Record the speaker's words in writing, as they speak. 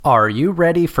Are you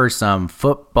ready for some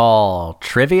football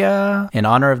trivia? In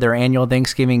honor of their annual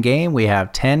Thanksgiving game, we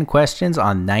have 10 questions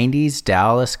on 90s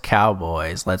Dallas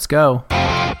Cowboys. Let's go.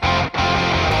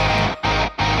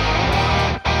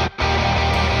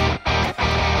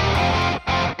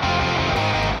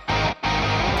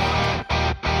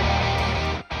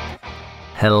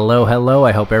 Hello.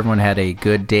 I hope everyone had a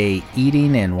good day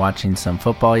eating and watching some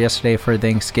football yesterday for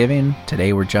Thanksgiving.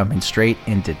 Today we're jumping straight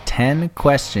into 10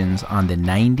 questions on the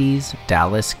 90s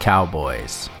Dallas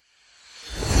Cowboys.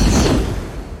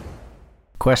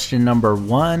 Question number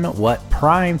 1. What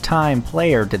primetime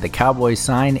player did the Cowboys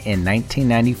sign in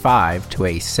 1995 to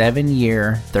a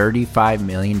 7-year, $35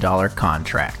 million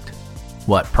contract?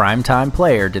 What primetime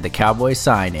player did the Cowboys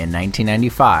sign in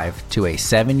 1995 to a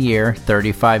 7-year,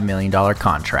 $35 million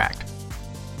contract?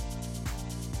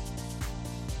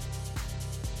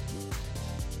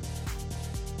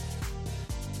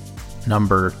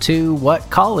 Number 2. What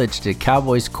college did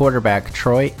Cowboys quarterback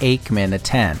Troy Aikman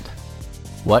attend?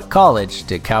 What college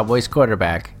did Cowboys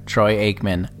quarterback Troy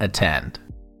Aikman attend?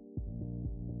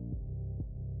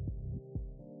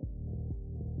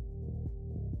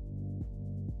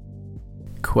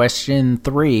 Question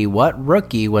 3. What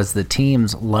rookie was the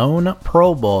team's lone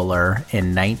Pro Bowler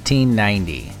in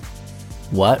 1990?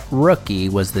 What rookie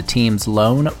was the team's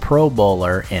lone Pro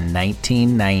Bowler in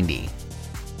 1990?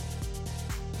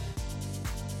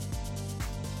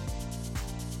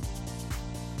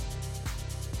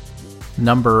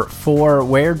 Number 4.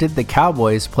 Where did the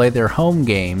Cowboys play their home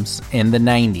games in the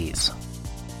 90s?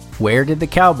 Where did the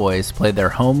Cowboys play their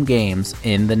home games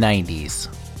in the 90s?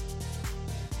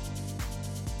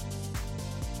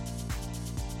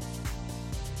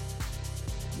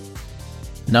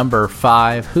 Number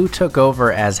 5. Who took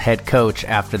over as head coach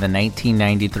after the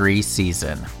 1993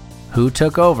 season? Who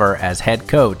took over as head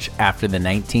coach after the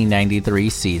 1993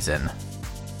 season?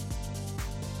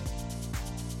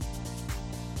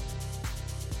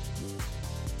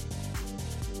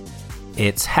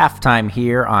 It's halftime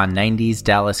here on 90s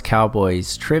Dallas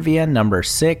Cowboys Trivia. Number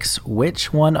 6.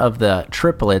 Which one of the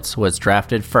triplets was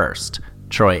drafted first?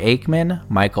 Troy Aikman,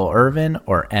 Michael Irvin,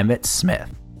 or Emmitt Smith?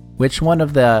 Which one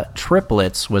of the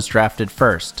triplets was drafted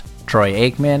first? Troy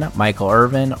Aikman, Michael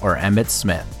Irvin, or Emmitt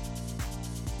Smith?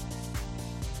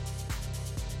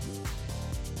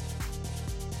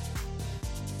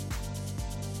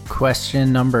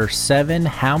 Question number 7.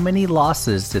 How many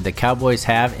losses did the Cowboys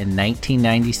have in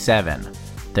 1997,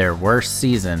 their worst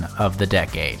season of the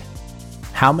decade?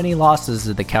 How many losses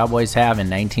did the Cowboys have in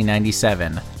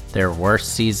 1997, their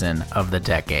worst season of the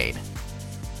decade?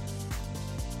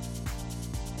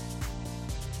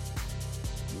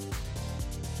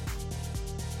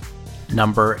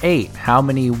 Number 8. How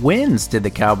many wins did the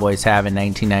Cowboys have in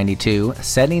 1992,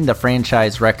 setting the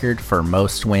franchise record for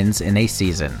most wins in a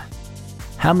season?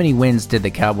 How many wins did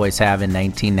the Cowboys have in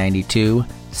 1992,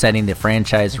 setting the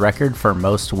franchise record for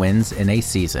most wins in a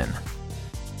season?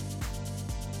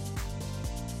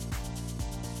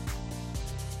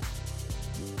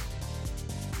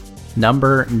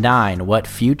 Number 9. What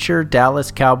future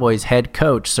Dallas Cowboys head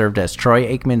coach served as Troy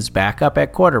Aikman's backup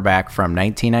at quarterback from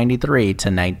 1993 to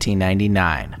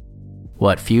 1999?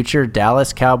 What future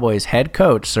Dallas Cowboys head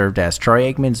coach served as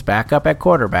Troy Aikman's backup at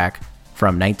quarterback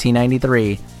from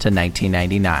 1993 to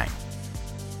 1999?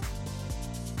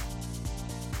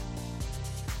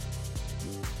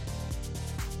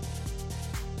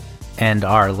 And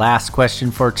our last question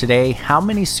for today, how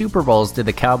many Super Bowls did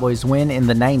the Cowboys win in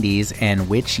the 90s and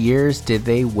which years did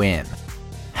they win?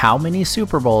 How many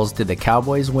Super Bowls did the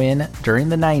Cowboys win during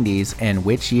the 90s and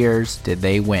which years did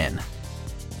they win?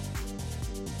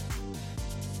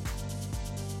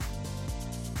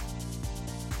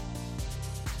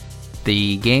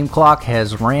 The game clock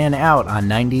has ran out on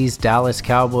 90s Dallas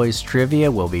Cowboys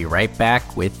Trivia. We'll be right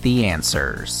back with the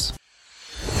answers.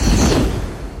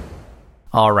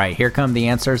 Alright, here come the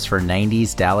answers for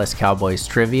 90s Dallas Cowboys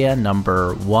Trivia.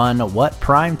 Number 1. What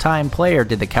primetime player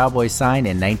did the Cowboys sign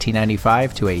in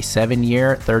 1995 to a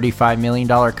 7-year, $35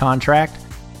 million contract?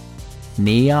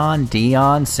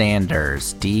 Deion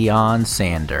Sanders. Deion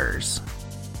Sanders.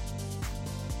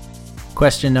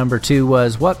 Question number 2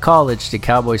 was, what college did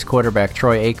Cowboys quarterback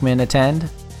Troy Aikman attend?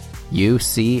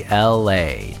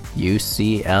 UCLA.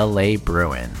 UCLA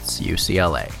Bruins.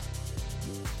 UCLA.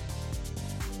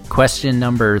 Question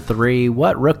number 3.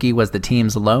 What rookie was the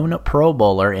team's lone Pro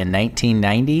Bowler in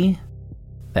 1990?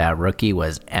 That rookie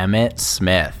was Emmitt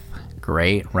Smith.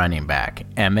 Great running back,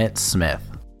 Emmitt Smith.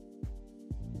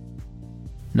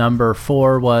 Number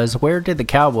 4 was, where did the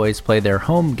Cowboys play their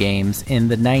home games in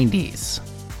the 90s?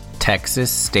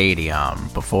 Texas Stadium,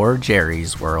 before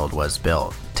Jerry's World was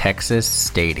built. Texas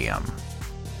Stadium.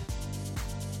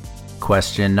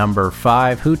 Question number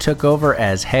 5. Who took over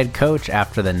as head coach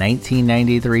after the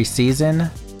 1993 season?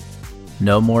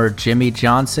 No more Jimmy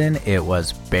Johnson, it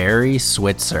was Barry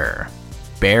Switzer.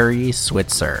 Barry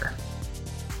Switzer.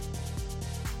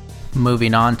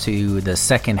 Moving on to the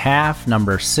second half,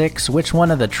 number 6. Which one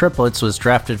of the triplets was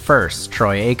drafted first?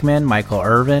 Troy Aikman, Michael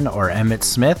Irvin, or Emmitt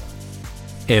Smith?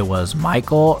 It was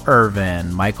Michael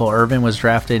Irvin. Michael Irvin was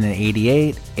drafted in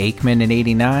 88, Aikman in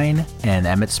 89, and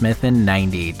Emmitt Smith in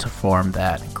 90 to form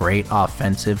that great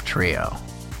offensive trio.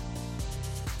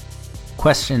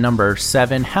 Question number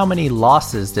 7. How many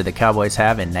losses did the Cowboys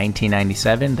have in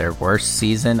 1997, their worst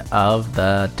season of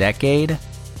the decade?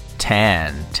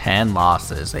 10. 10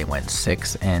 losses. They went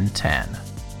 6-10.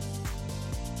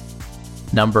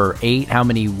 Number 8, how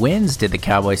many wins did the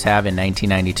Cowboys have in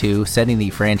 1992, setting the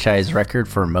franchise record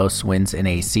for most wins in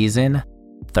a season?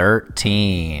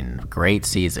 13. Great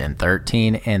season.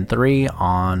 13-3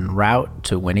 en route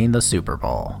to winning the Super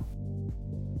Bowl.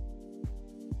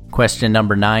 Question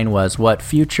number 9 was, what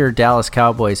future Dallas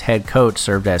Cowboys head coach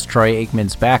served as Troy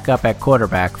Aikman's backup at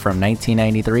quarterback from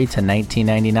 1993 to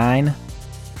 1999?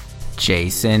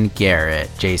 Jason Garrett.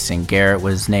 Jason Garrett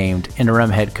was named interim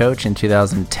head coach in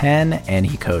 2010, and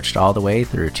he coached all the way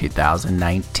through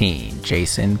 2019.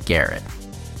 Jason Garrett.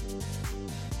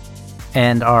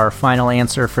 And our final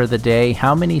answer for the day,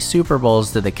 how many Super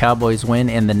Bowls did the Cowboys win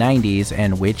in the 90s,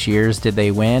 and which years did they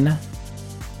win?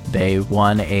 They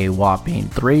won a whopping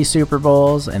 3 Super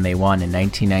Bowls, and they won in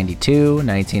 1992,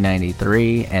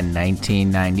 1993, and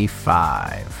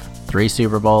 1995. 3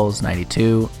 Super Bowls,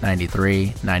 92,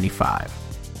 93, 95.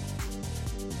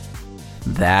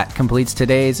 That completes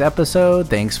today's episode.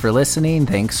 Thanks for listening.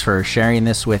 Thanks for sharing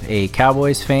this with a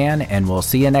Cowboys fan, and we'll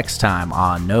see you next time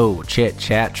on No Chit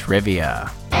Chat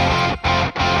Trivia.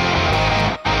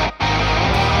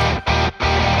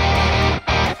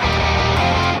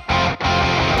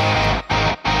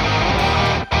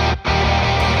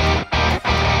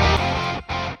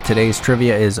 Today's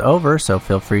trivia is over, so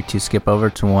feel free to skip over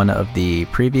to one of the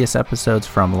previous episodes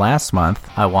from last month.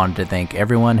 I wanted to thank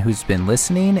everyone who's been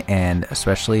listening, and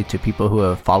especially to people who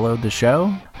have followed the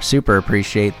show. Super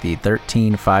appreciate the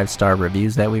 13 5-star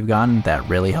reviews that we've gotten. That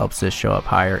really helps us show up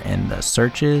higher in the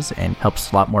searches and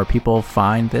helps a lot more people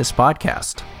find this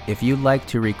podcast. If you'd like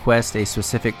to request a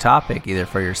specific topic, either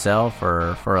for yourself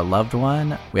or for a loved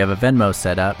one, we have a Venmo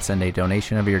set up. Send a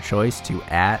donation of your choice to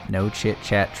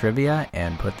 @NoChitChatTrivia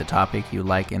and put the topic you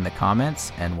like in the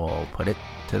comments, and we'll put it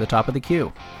to the top of the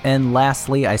queue. And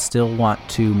lastly, I still want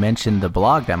to mention the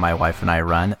blog that my wife and I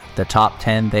run,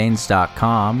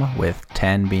 thetop10things.com, with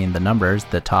 10 being the numbers,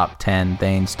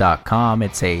 thetop10things.com.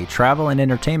 It's a travel and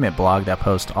entertainment blog that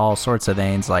posts all sorts of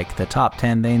things, like the top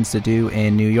 10 things to do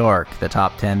in New York, the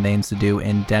top 10 things to do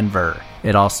in Denver.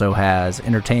 It also has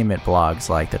entertainment blogs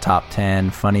like the top 10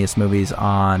 funniest movies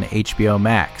on HBO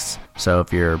Max. So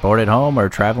if you're bored at home or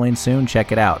traveling soon,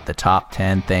 check it out,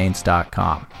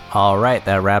 thetop10things.com. All right,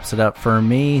 that wraps it up for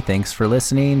me. Thanks for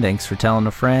listening. Thanks for telling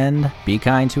a friend. Be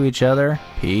kind to each other.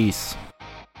 Peace.